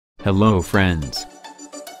Hello friends.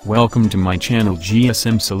 Welcome to my channel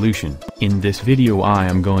GSM Solution. In this video I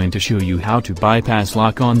am going to show you how to bypass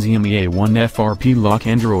lock on Xiaomi A1 FRP lock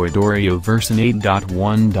Android Oreo version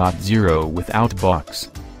 8.1.0 without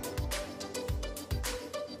box.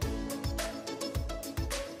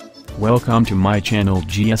 Welcome to my channel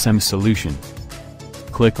GSM Solution.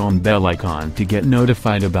 Click on bell icon to get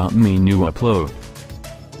notified about my new upload.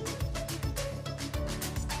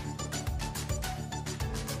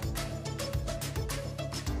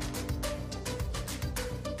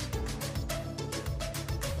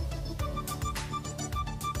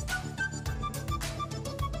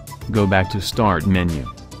 Go back to Start menu.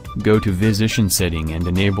 Go to Vision setting and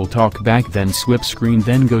enable Talkback, then swipe screen,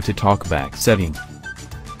 then go to Talkback setting.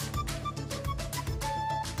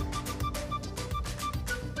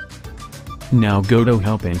 Now go to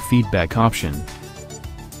Help and Feedback option.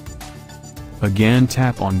 Again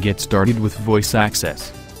tap on Get Started with Voice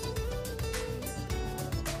Access.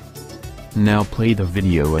 Now play the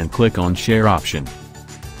video and click on Share option.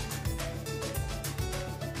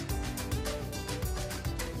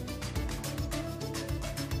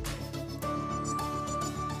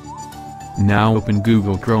 Now open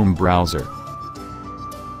Google Chrome browser.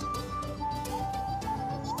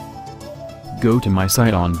 Go to my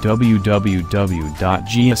site on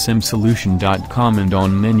www.gsmsolution.com and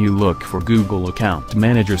on menu look for Google Account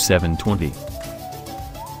Manager 720.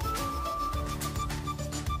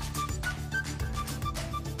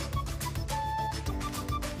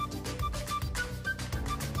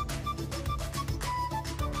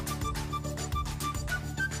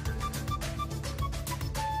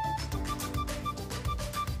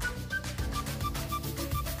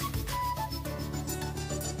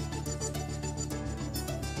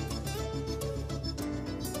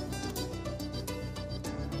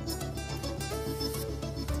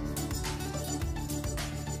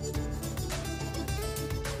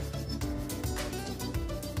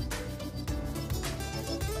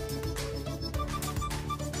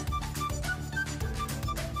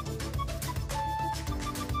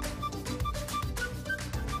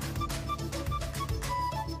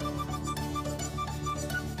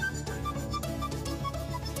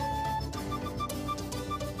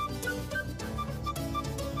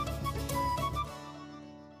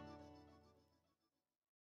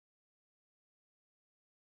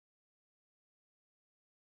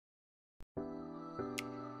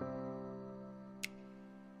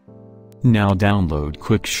 Now download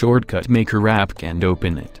Quick Shortcut Maker app and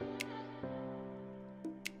open it.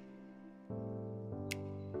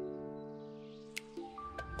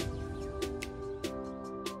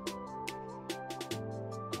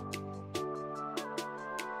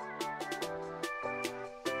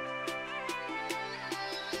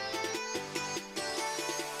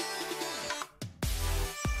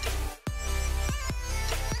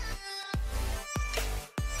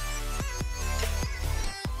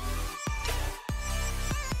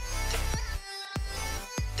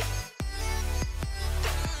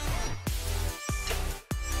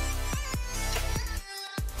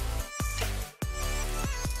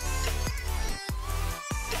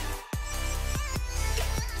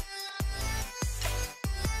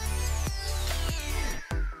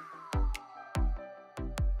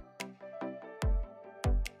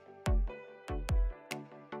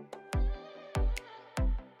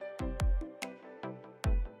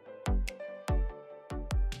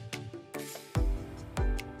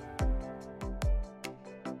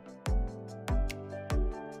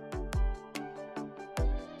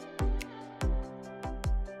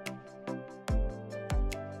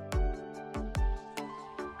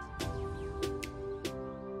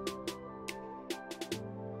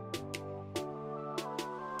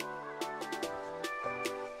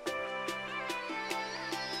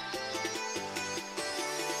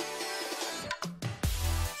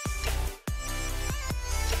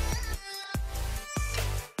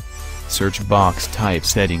 Search box, type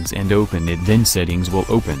settings and open it, then settings will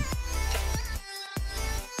open.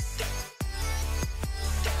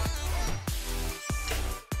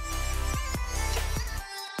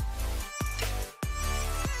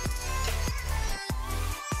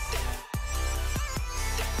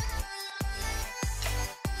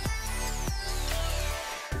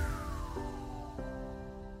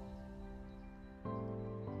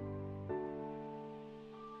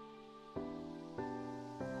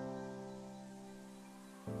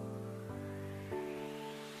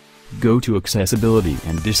 Go to Accessibility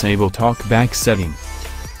and disable Talkback setting.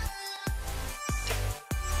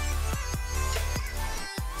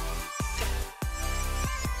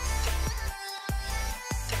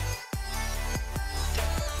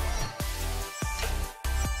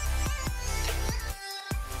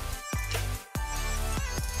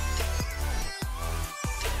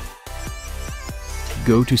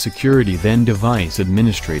 Go to Security, then Device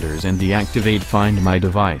Administrators, and deactivate Find My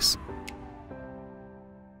Device.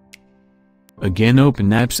 Again, open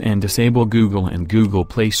Apps and disable Google and Google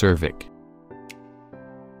Play Service.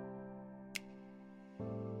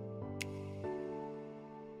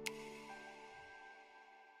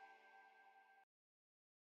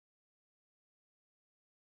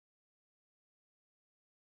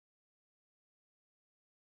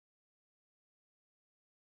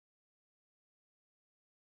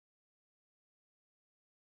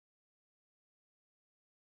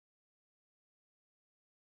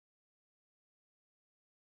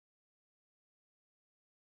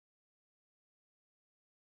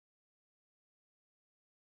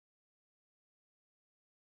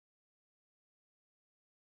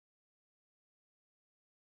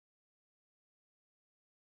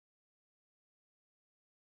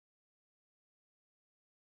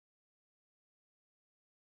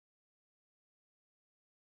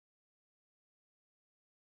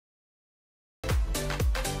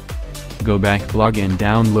 Go back blog and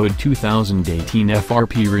download 2018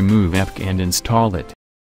 FRP remove app and install it.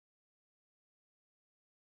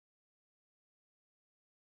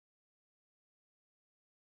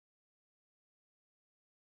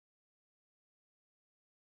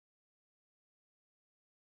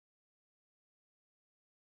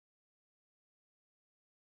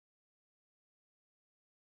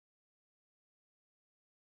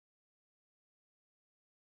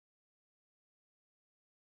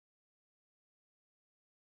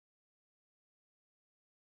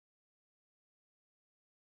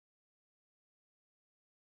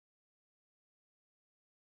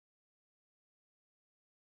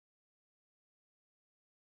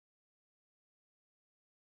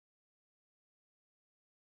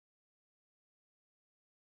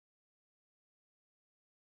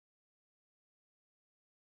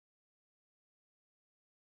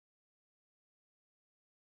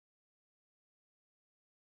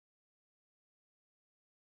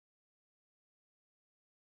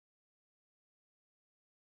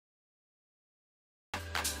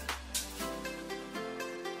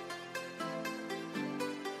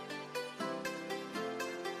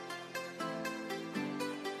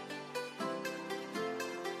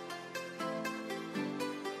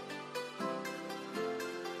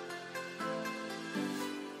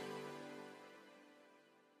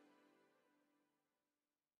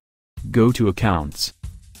 Go to Accounts,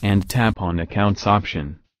 and tap on Accounts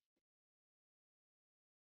option.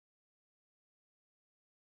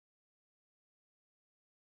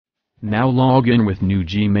 Now log in with new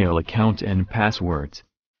Gmail account and passwords.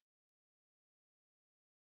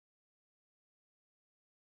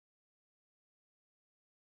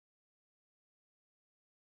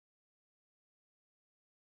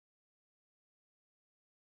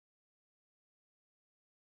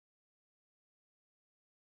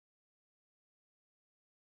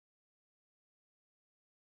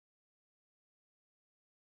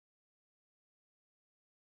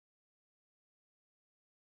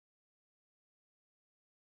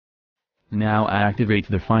 Now activate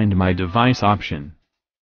the Find My Device option.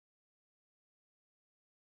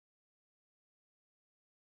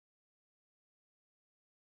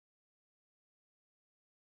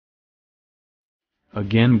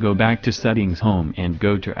 Again, go back to Settings Home and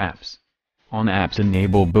go to Apps. On Apps,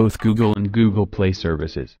 enable both Google and Google Play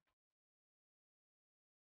services.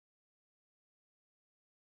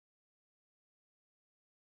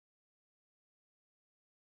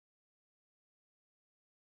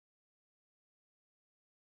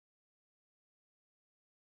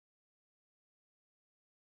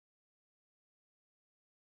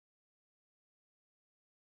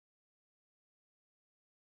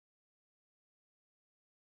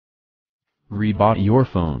 Reboot your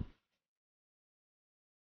phone.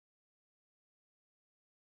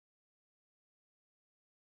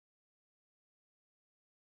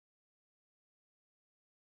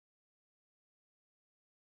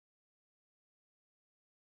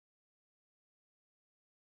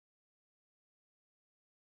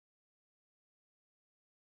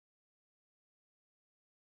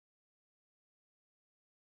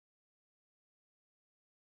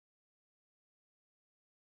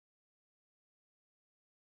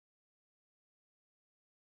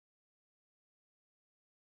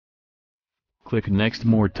 Click Next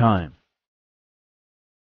more time.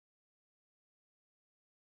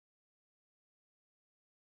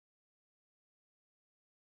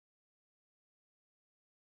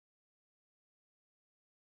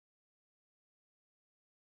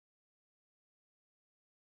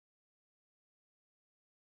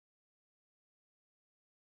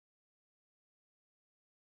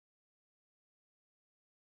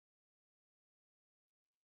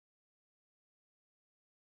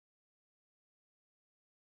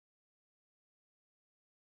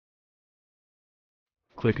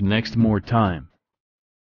 Click Next more time.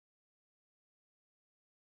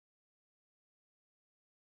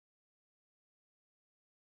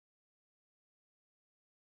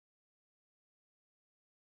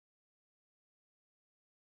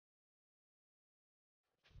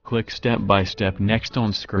 Click Step by Step Next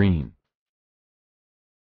on screen.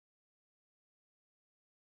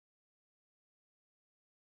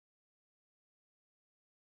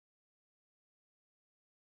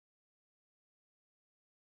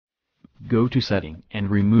 Go to Setting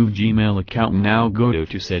and remove Gmail account. Now go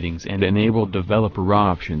to Settings and enable Developer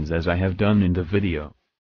Options as I have done in the video.